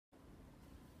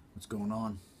What's going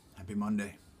on? Happy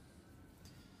Monday.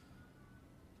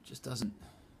 It just doesn't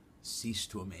cease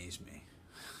to amaze me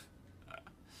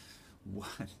what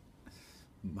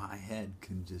my head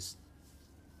can just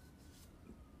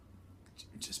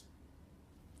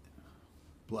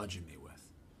bludgeon me with.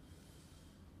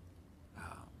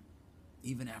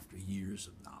 Even after years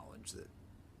of knowledge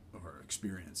or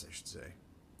experience, I should say,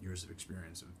 years of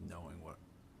experience of knowing what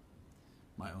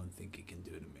my own thinking can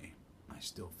do to me, I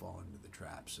still fall into the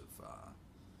traps of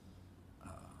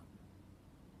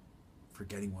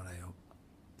forgetting what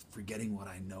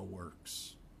I know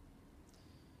works.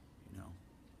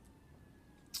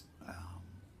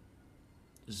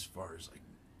 As far as like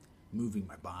moving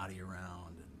my body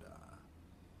around, and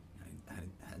I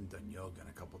hadn't done yoga in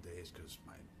a couple days because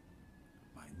my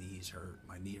knees hurt.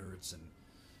 My knee hurts, and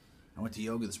I went to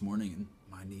yoga this morning, and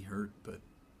my knee hurt, but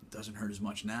it doesn't hurt as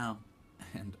much now,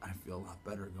 and I feel a lot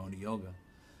better going to yoga.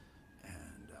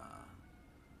 And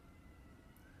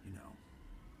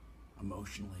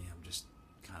emotionally, I'm just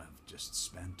kind of just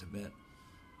spent a bit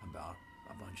about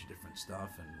a bunch of different stuff,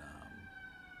 and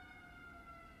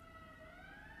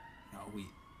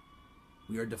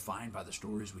we are defined by the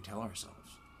stories we tell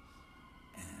ourselves.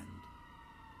 And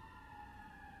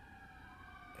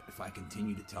if I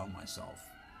continue to tell myself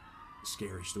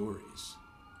scary stories,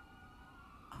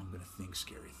 I'm going to think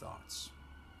scary thoughts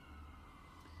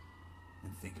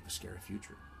and think of a scary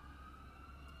future.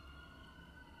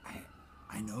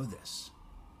 I know this,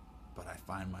 but I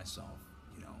find myself,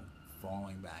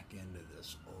 falling back into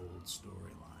this old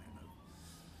storyline of,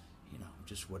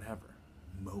 just whatever,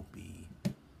 mopey,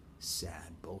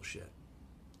 sad bullshit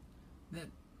that,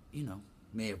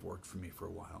 may have worked for me for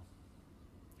a while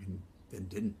and then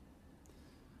didn't.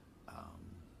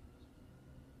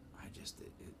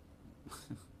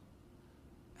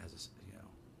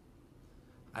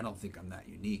 I don't think I'm that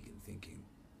unique in thinking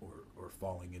or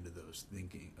falling into those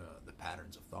thinking, the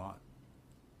patterns of thought.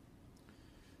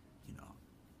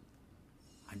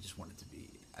 I just want it to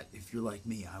be, if you're like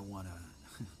me, I want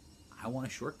a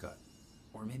shortcut,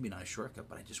 or maybe not a shortcut,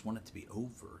 but I just want it to be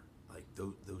over. Like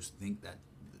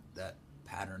that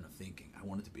pattern of thinking, I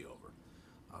want it to be over.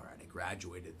 All right, I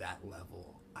graduated that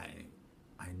level. I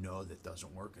know that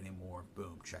doesn't work anymore.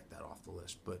 Boom, check that off the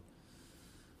list. But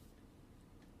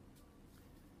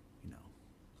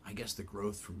I guess the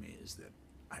growth for me is that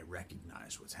I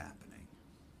recognize what's happening.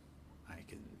 I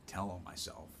can tell on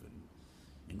myself and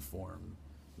inform,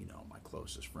 my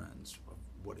closest friends of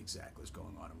what exactly is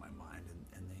going on in my mind,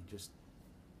 and they just,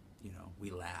 we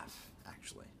laugh,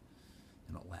 actually.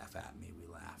 They don't laugh at me, we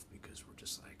laugh because we're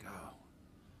just like, oh,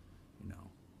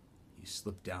 you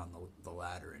slip down the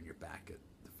ladder and you're back at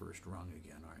the first rung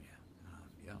again, aren't you?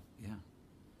 Yeah.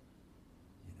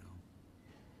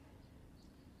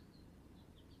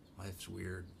 Life's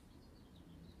weird.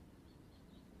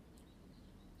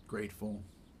 Grateful,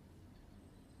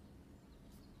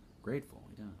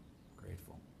 yeah,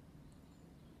 grateful.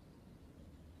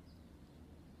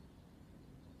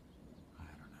 I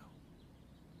don't know.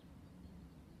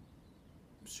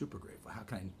 I'm super grateful. How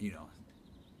can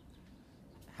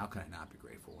I not be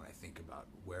grateful when I think about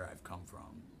where I've come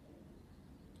from,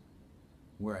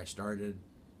 where I started,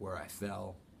 where I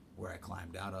fell, where I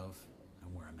climbed out of,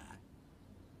 and where I'm at?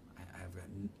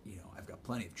 I've got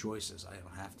plenty of choices. I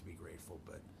don't have to be grateful,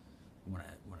 but when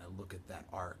I look at that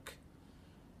arc,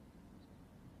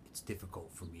 it's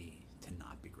difficult for me to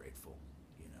not be grateful,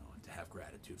 and to have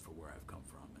gratitude for where I've come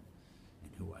from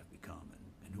and who I've become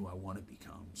and who I want to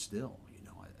become still,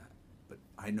 but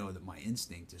I know that my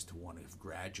instinct is to want to have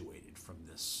graduated from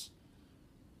this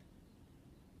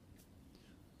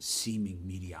seeming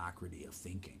mediocrity of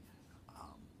thinking.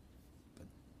 But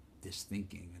this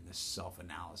thinking and this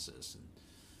self-analysis and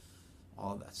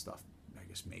all of that stuff, I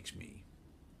guess, makes me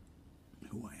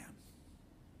who I am.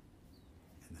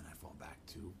 And then I fall back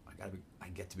to, I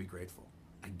get to be grateful.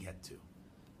 I get to.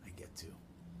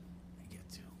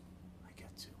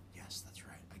 Yes, that's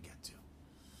right. I get to.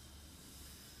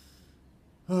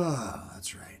 Oh,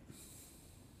 that's right.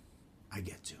 I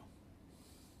get to.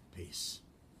 Peace.